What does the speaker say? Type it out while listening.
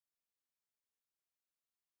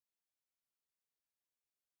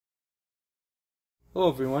Hello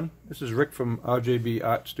everyone, this is Rick from RJB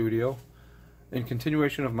Art Studio. In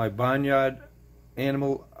continuation of my barnyard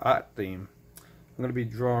animal art theme, I'm going to be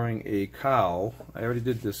drawing a cow. I already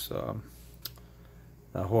did this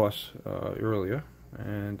horse earlier,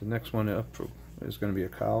 and the next one up is going to be a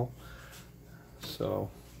cow. So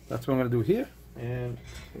that's what I'm going to do here, and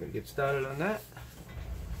I'm going to get started on that.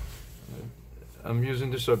 I'm using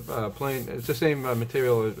just a plain, it's the same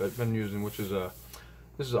material I've been using, which is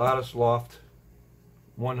this is Artist Loft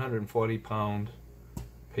 140-pound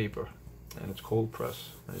paper, and it's cold press.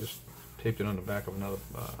 I just taped it on the back of another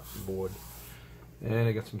board, and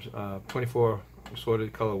I got some 24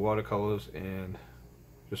 assorted color watercolors and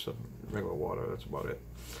just some regular water. That's about it.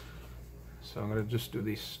 So I'm going to just do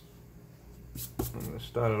these. I'm going to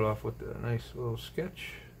start it off with a nice little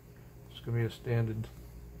sketch. It's going to be a standard,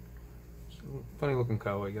 funny looking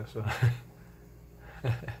cow, I guess.